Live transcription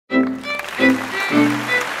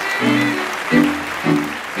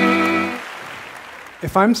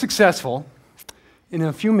If I'm successful, in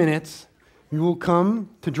a few minutes, you will come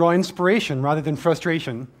to draw inspiration rather than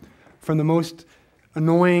frustration from the most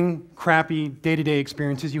annoying, crappy, day-to-day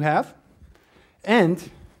experiences you have. And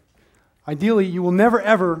ideally, you will never,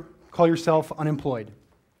 ever call yourself unemployed.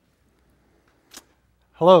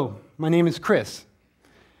 Hello, my name is Chris.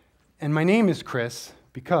 And my name is Chris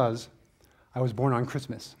because I was born on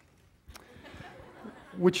Christmas.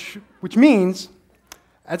 Which means,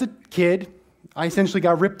 as a kid, I essentially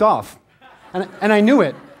got ripped off. And I knew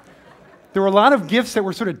it. There were a lot of gifts that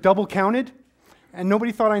were sort of double counted, and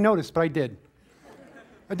nobody thought I noticed, but I did.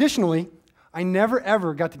 Additionally, I never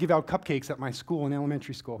ever got to give out cupcakes at my school in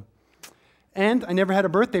elementary school. And I never had a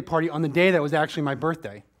birthday party on the day that was actually my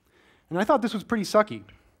birthday. And I thought this was pretty sucky.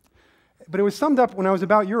 But it was summed up when I was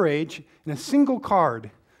about your age in a single card.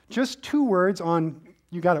 Just 2 words on,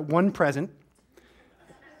 you got it, one present.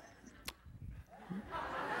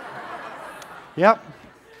 Yep,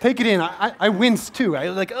 take it in. I winced too.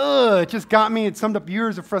 It just got me. It summed up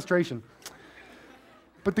years of frustration.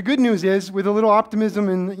 But the good news is, with a little optimism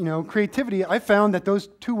and creativity, I found that those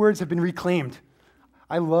 2 words have been reclaimed.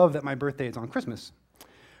 I love that my birthday is on Christmas.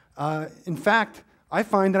 In fact, I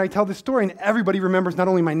find that I tell this story and everybody remembers not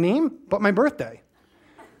only my name, but my birthday.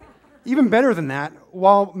 Even better than that,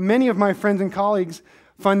 while many of my friends and colleagues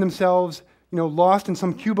find themselves lost in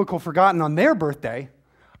some cubicle forgotten on their birthday,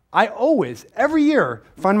 I always, every year,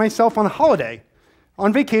 find myself on a holiday,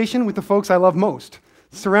 on vacation with the folks I love most,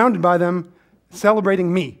 surrounded by them,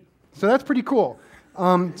 celebrating me. So that's pretty cool.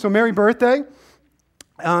 So merry birthday.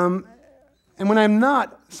 And when I'm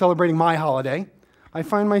not celebrating my holiday, I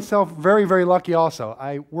find myself very, very lucky also.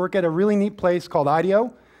 I work at a really neat place called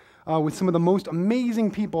IDEO with some of the most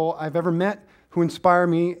amazing people I've ever met who inspire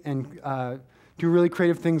me and do really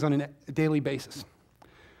creative things on a daily basis.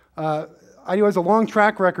 IDEO has a long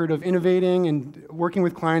track record of innovating and working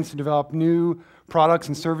with clients to develop new products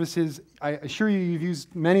and services. I assure you, you've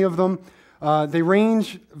used many of them. They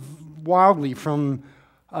range wildly from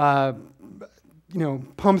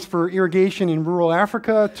pumps for irrigation in rural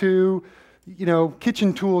Africa to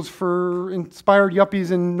kitchen tools for inspired yuppies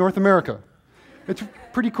in North America. It's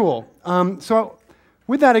pretty cool. So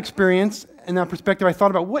with that experience and that perspective, I thought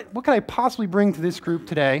about what could I possibly bring to this group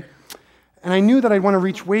today. And I knew that I'd want to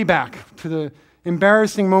reach way back to the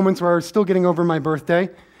embarrassing moments where I was still getting over my birthday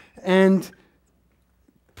and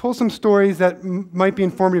pull some stories that might be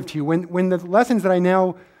informative to you. When the lessons that I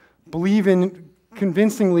now believe in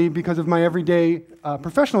convincingly because of my everyday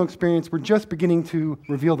professional experience were just beginning to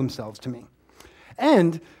reveal themselves to me.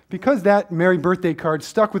 And because that merry birthday card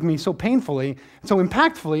stuck with me so painfully, so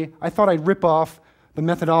impactfully, I thought I'd rip off the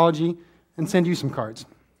methodology and send you some cards.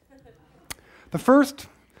 The first,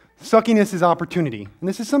 suckiness is opportunity. And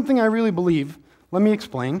this is something I really believe. Let me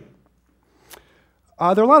explain. There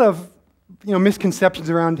are a lot of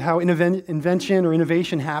misconceptions around how invention or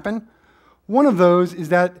innovation happen. One of those is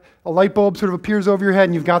that a light bulb sort of appears over your head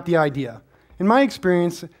and you've got the idea. In my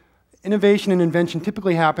experience, innovation and invention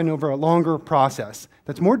typically happen over a longer process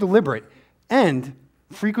that's more deliberate and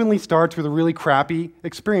frequently starts with a really crappy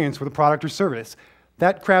experience with a product or service.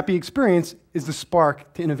 That crappy experience is the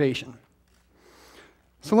spark to innovation.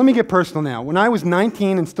 So let me get personal now. When I was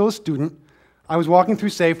 19 and still a student, I was walking through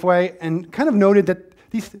Safeway and kind of noted that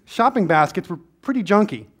these shopping baskets were pretty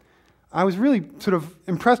junky. I was really sort of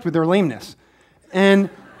impressed with their lameness. And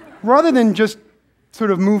rather than just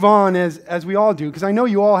sort of move on as we all do, because I know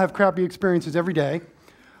you all have crappy experiences every day,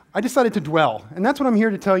 I decided to dwell. And that's what I'm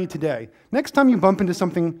here to tell you today. Next time you bump into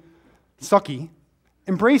something sucky,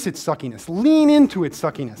 embrace its suckiness. Lean into its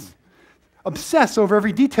suckiness. Obsess over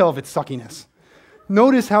every detail of its suckiness.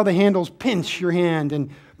 Notice how the handles pinch your hand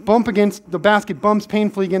and bump against the basket bumps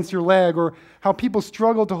painfully against your leg, or how people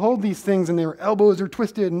struggle to hold these things and their elbows are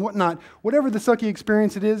twisted and whatnot. Whatever the sucky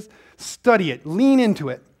experience it is, study it, lean into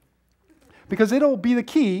it. Because it'll be the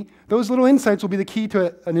key, those little insights will be the key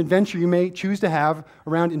to an adventure you may choose to have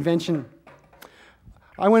around invention.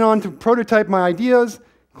 I went on to prototype my ideas,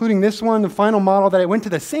 including this one, the final model that I went to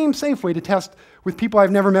the same Safeway to test with people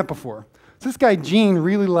I've never met before. So this guy, Gene,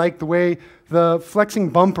 really liked the way the flexing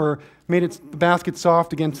bumper made the basket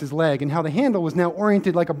soft against his leg and how the handle was now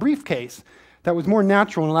oriented like a briefcase that was more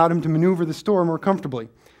natural and allowed him to maneuver the store more comfortably.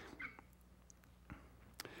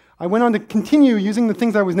 I went on to continue using the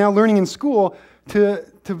things I was now learning in school to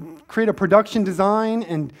create a production design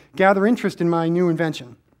and gather interest in my new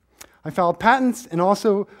invention. I filed patents and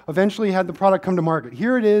also eventually had the product come to market.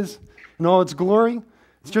 Here it is in all its glory.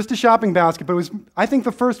 It's just a shopping basket, but it was, I think,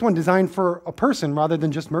 the first one designed for a person rather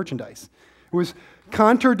than just merchandise. It was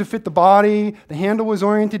contoured to fit the body, the handle was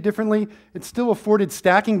oriented differently, it still afforded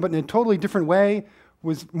stacking, but in a totally different way,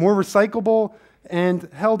 was more recyclable, and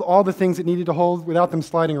held all the things it needed to hold without them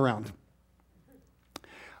sliding around.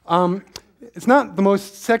 It's not the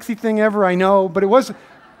most sexy thing ever, I know, but it was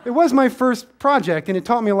my first project, and it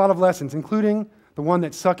taught me a lot of lessons, including the one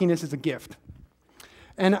that suckiness is a gift.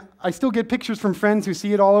 And I still get pictures from friends who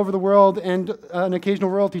see it all over the world, and an occasional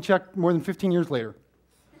royalty check more than 15 years later.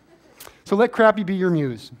 So let crappy be your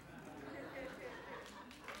muse.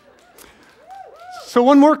 So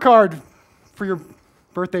one more card for your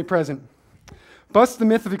birthday present. Bust the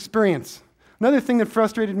myth of experience. Another thing that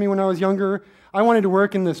frustrated me when I was younger, I wanted to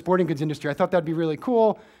work in the sporting goods industry. I thought that'd be really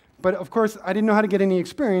cool, but of course I didn't know how to get any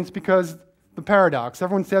experience because the paradox.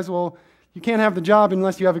 Everyone says, well, you can't have the job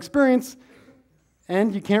unless you have experience,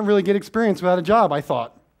 and you can't really get experience without a job, I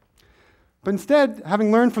thought. But instead,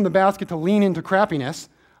 having learned from the basket to lean into crappiness,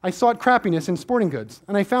 I sought crappiness in sporting goods,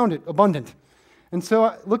 and I found it abundant. And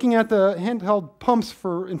so looking at the handheld pumps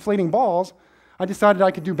for inflating balls, I decided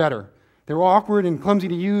I could do better. They were awkward and clumsy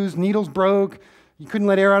to use, needles broke, you couldn't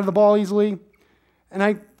let air out of the ball easily. And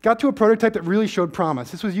I got to a prototype that really showed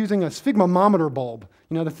promise. This was using a sphygmometer bulb,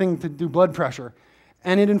 the thing to do blood pressure.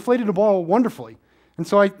 And it inflated the ball wonderfully. And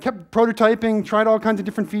so I kept prototyping, tried all kinds of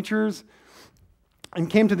different features, and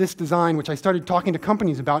came to this design, which I started talking to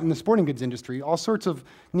companies about in the sporting goods industry, all sorts of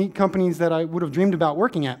neat companies that I would have dreamed about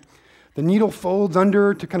working at. The needle folds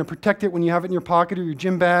under to kind of protect it when you have it in your pocket or your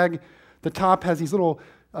gym bag. The top has these little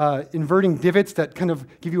inverting divots that kind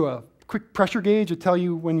of give you a quick pressure gauge to tell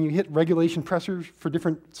you when you hit regulation pressures for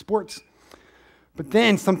different sports. But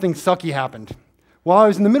then something sucky happened. While I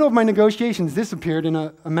was in the middle of my negotiations, this appeared in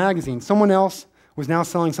a magazine. Someone else was now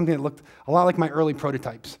selling something that looked a lot like my early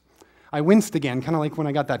prototypes. I winced again, kind of like when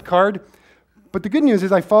I got that card. But the good news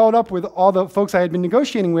is I followed up with all the folks I had been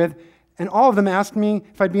negotiating with, and all of them asked me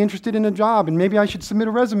if I'd be interested in a job and maybe I should submit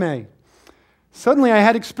a resume. Suddenly I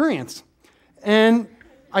had experience. And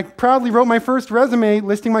I proudly wrote my first resume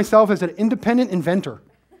listing myself as an independent inventor.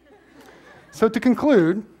 So to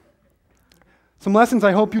conclude, some lessons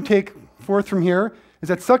I hope you take forth from here is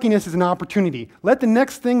that suckiness is an opportunity. Let the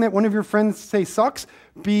next thing that one of your friends say sucks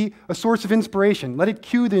be a source of inspiration. Let it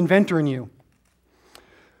cue the inventor in you.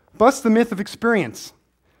 Bust the myth of experience.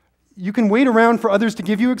 You can wait around for others to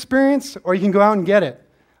give you experience, or you can go out and get it.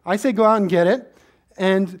 I say go out and get it,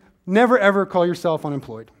 and never ever call yourself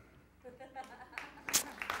unemployed.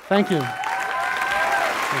 Thank you.